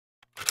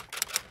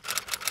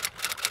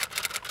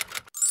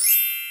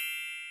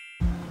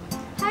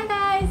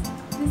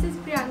this is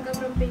Priyanka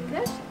from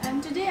Pinkrussh,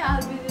 and today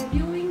I'll be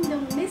reviewing the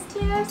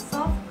Mistier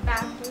Soft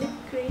Matte Lip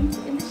Creams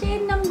in the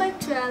shade number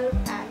 12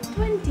 and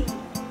 20.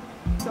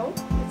 So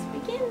let's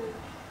begin.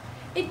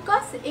 It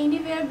costs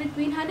anywhere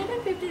between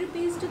 150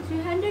 rupees to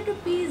 300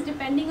 rupees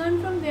depending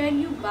on from where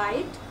you buy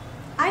it.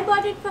 I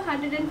bought it for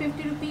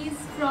 150 rupees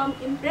from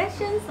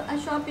Impressions, a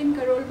shop in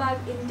Karol Bagh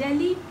in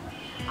Delhi.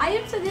 I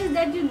would suggest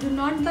that you do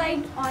not buy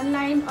it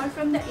online or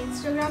from the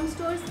Instagram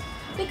stores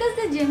because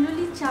they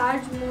generally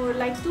charge more,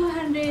 like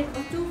 200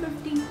 or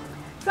 250.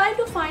 Try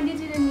to find it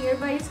in a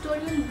nearby store.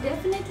 You'll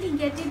definitely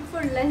get it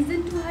for less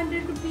than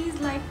 200 rupees,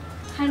 like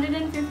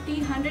 150,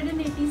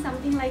 180,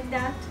 something like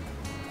that.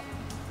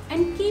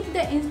 And keep the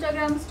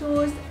Instagram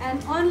stores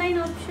and online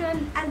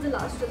option as the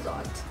last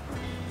resort.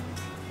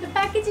 The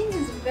packaging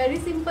is very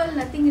simple,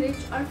 nothing rich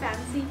or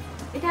fancy.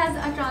 It has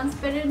a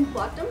transparent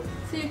bottom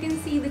so you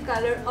can see the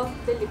color of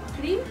the lip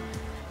cream,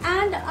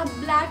 and a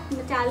black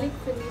metallic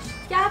finish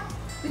cap,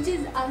 which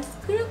is a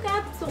screw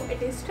cap, so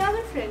it is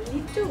travel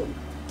friendly too.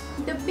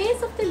 The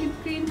base of the lip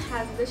cream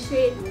has the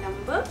shade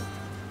number.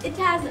 It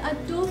has a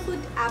doe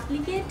foot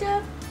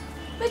applicator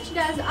which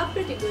does a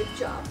pretty good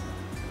job.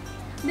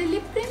 The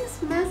lip cream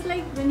smells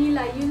like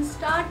vanilla. You'll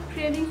start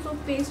craving for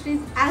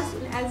pastries as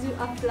soon as you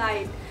apply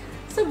it,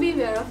 so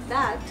beware of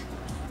that.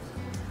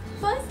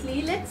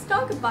 Firstly, let's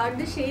talk about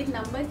the shade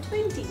number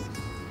 20.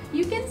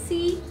 You can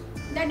see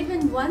that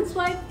even one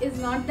swipe is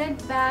not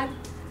that bad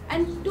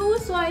and two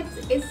swipes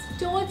is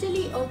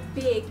totally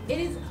opaque. It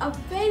is a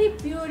very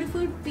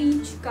beautiful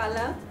peach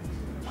color.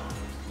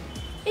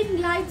 It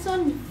glides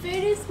on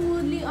very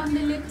smoothly on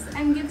the lips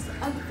and gives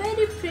a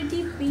very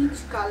pretty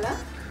peach color.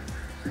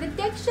 The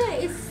texture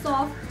is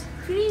soft,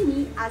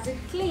 creamy as it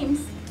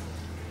claims.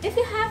 If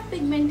you have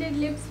pigmented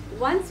lips,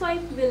 one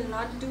swipe will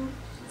not do.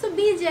 So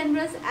be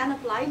generous and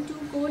apply 2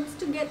 coats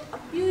to get a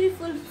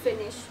beautiful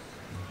finish.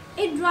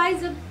 It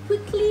dries up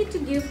quickly to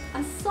give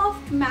a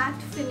soft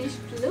matte finished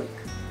look.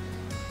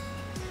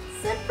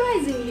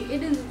 Surprisingly,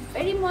 it is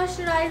very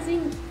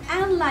moisturizing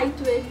and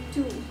lightweight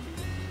too.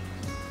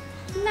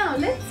 Now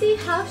let's see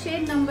how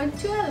shade number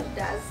 12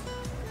 does.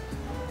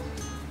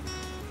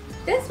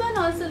 This one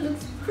also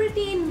looks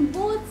pretty in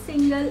both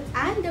single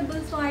and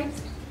double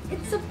swipes.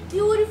 It's a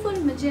beautiful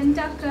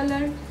magenta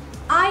color.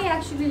 I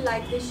actually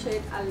like this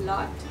shade a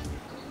lot.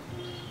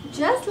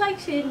 Just like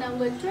shade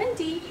number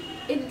 20,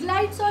 it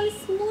glides on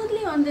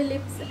smoothly on the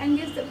lips and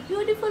gives a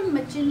beautiful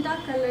magenta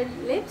colored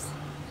lips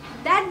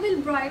that will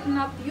brighten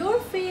up your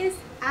face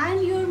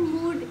and your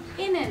mood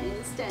in an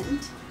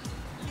instant.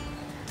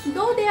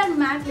 Though they are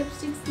matte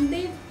lipsticks,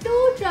 they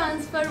do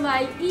transfer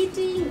while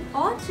eating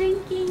or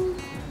drinking,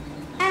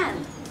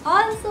 and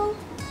also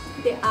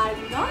they are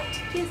not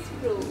kiss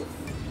proof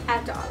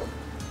at all.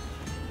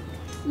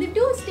 They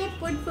do stay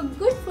put for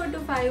good 4 to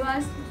 5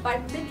 hours,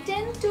 but they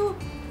tend to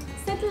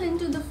settle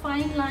into the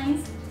fine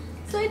lines,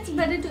 so it's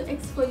better to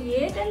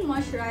exfoliate and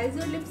moisturize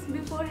your lips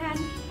beforehand.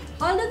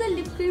 Although the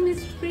lip cream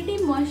is pretty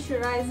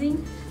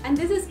moisturizing, and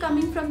this is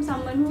coming from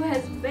someone who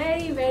has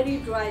very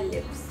dry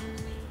lips.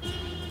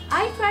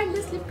 I tried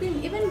this lip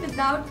cream even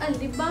without a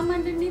lip balm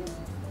underneath,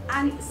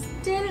 and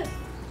still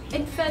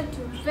it felt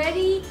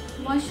very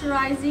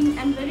moisturizing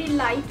and very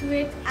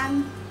lightweight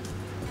and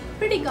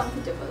pretty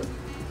comfortable.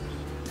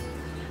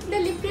 The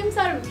lip creams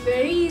are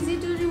very easy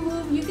to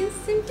remove. You can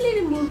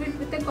simply remove it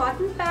with a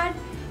cotton pad.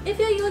 If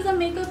you use a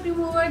makeup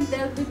remover,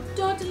 they'll be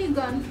totally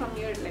gone from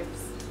your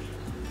lips.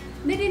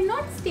 They did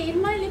not stain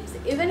my lips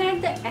even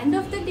at the end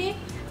of the day.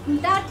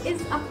 That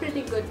is a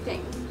pretty good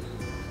thing.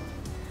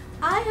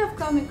 I have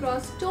come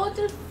across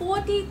total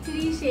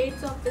 43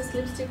 shades of this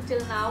lipstick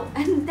till now,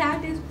 and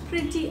that is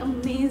pretty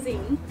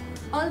amazing.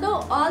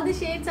 Although all the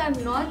shades are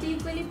not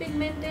equally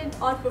pigmented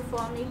or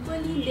perform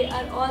equally, they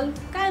are all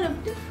kind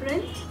of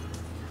different.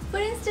 For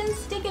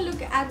instance, take a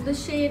look at the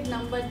shade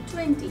number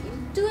 20.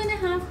 In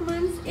 2.5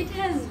 months, it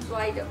has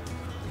dried up.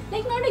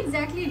 Like, not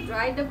exactly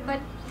dried up, but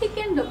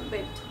thickened a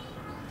bit.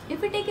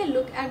 If we take a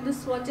look at the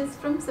swatches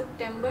from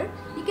September,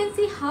 you can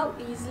see how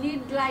easily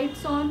it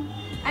glides on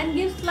and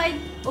gives like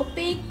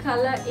opaque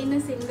color in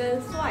a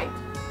single swipe.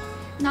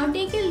 Now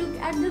take a look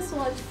at the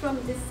swatch from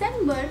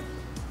December,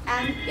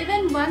 and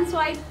even one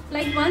swipe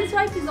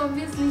is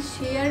obviously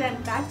sheer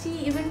and patchy.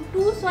 Even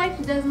 2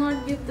 swipes does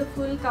not give the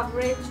full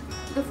coverage,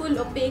 the full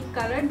opaque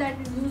color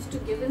that it used to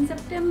give in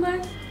September.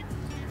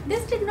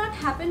 This did not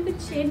happen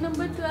with shade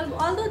number 12,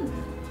 although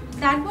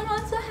that one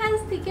also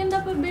has thickened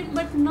up a bit,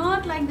 but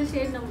not like the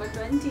shade number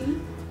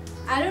 20.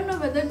 I don't know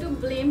whether to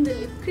blame the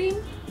lip cream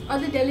or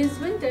the Delhi's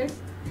winter,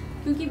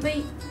 क्योंकि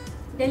भाई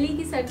दिल्ली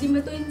की सर्दी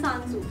में तो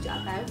इंसान सूख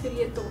जाता है, फिर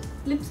ये तो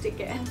लिपस्टिक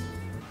है.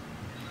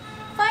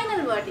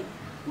 Final verdict.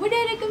 Would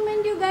I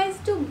recommend you guys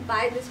to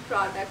buy this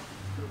product?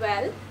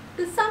 Well,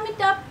 to sum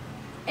it up,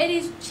 it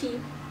is cheap,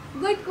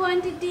 good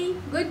quantity,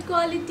 good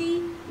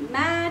quality,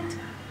 matte,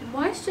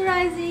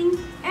 moisturizing,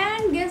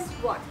 and guess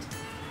what?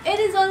 It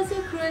is also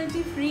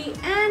cruelty free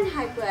and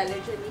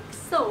hypoallergenic,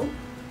 so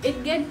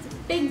it gets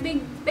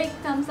big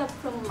thumbs up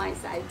from my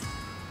side.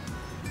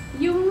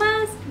 You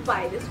must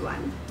buy this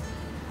one.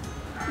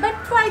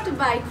 But try to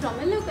buy it from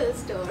a local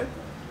store.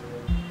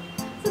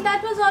 So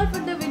that was all for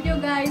the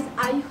video, guys.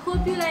 I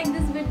hope you liked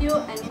this video,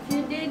 and if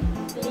you did,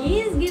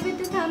 please give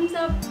it a thumbs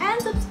up and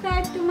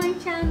subscribe to my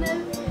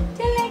channel.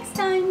 Till next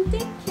time,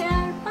 take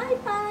care. Bye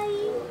bye.